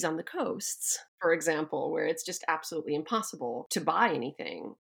the cities on the coasts, for example, where it's just absolutely impossible to buy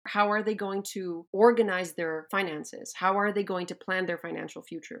anything. How are they going to organize their finances? How are they going to plan their financial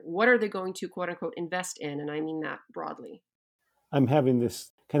future? What are they going to, quote unquote, invest in? And I mean that broadly. I'm having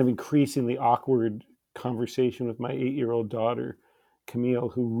this kind of increasingly awkward conversation with my 8-year-old daughter, Camille,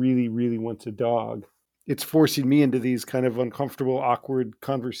 who really, really wants a dog. It's forcing me into these kind of uncomfortable, awkward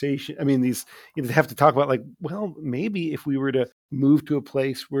conversation. I mean, these you have to talk about like, well, maybe if we were to move to a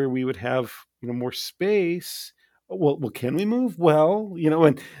place where we would have, more space. Well, can we move? Well,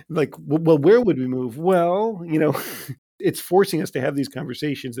 and like, well, where would we move? Well, it's forcing us to have these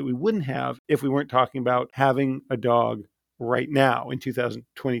conversations that we wouldn't have if we weren't talking about having a dog right now in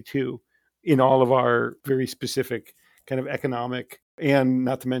 2022 in all of our very specific kind of economic and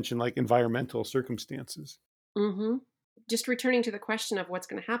not to mention like environmental circumstances. Hmm. Just returning to the question of what's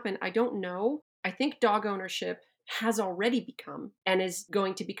going to happen, I don't know. I think dog ownership has already become and is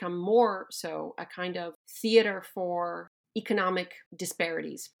going to become more so a kind of theater for economic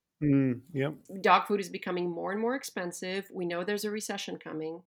disparities. Yep. Dog food is becoming more and more expensive. We know there's a recession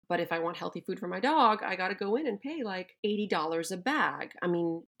coming. But if I want healthy food for my dog, I got to go in and pay like $80 a bag. I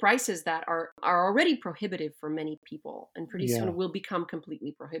mean, prices that are already prohibitive for many people and pretty Yeah. soon will become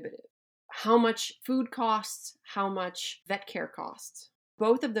completely prohibitive. How much food costs, how much vet care costs.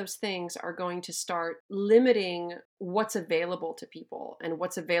 Both of those things are going to start limiting what's available to people and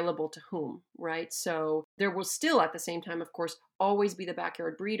what's available to whom, right? So there will still, at the same time, of course, always be the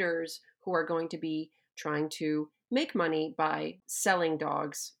backyard breeders who are going to be trying to make money by selling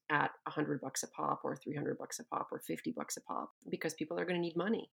dogs at $100 a pop or $300 a pop or $50 a pop because people are going to need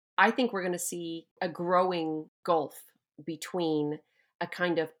money. I think we're going to see a growing gulf between a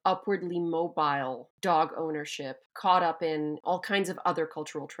kind of upwardly mobile dog ownership caught up in all kinds of other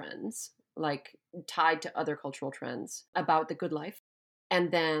cultural trends, like tied to other cultural trends about the good life.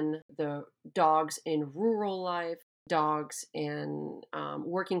 And then the dogs in rural life, dogs in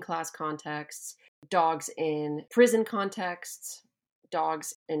working class contexts, dogs in prison contexts,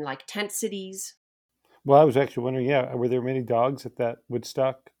 dogs in like tent cities. Well, I was actually wondering, yeah, were there many dogs at that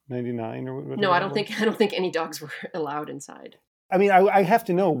Woodstock 99 or No, whatever I that don't was? think I don't think any dogs were allowed inside. I mean, I have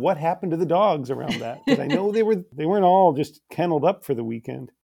to know what happened to the dogs around that because I know they weren't all just kenneled up for the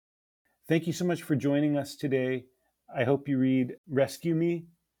weekend. Thank you so much for joining us today. I hope you read Rescue Me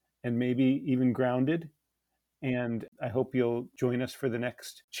and maybe even Grounded. And I hope you'll join us for the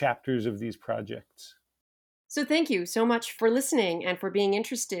next chapters of these projects. So thank you so much for listening and for being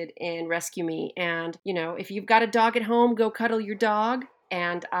interested in Rescue Me. And, if you've got a dog at home, go cuddle your dog.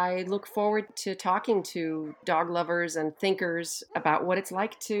 And I look forward to talking to dog lovers and thinkers about what it's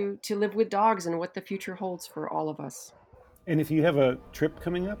like to live with dogs and what the future holds for all of us. And if you have a trip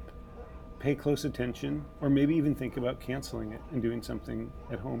coming up, pay close attention or maybe even think about canceling it and doing something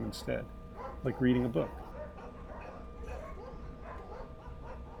at home instead, like reading a book.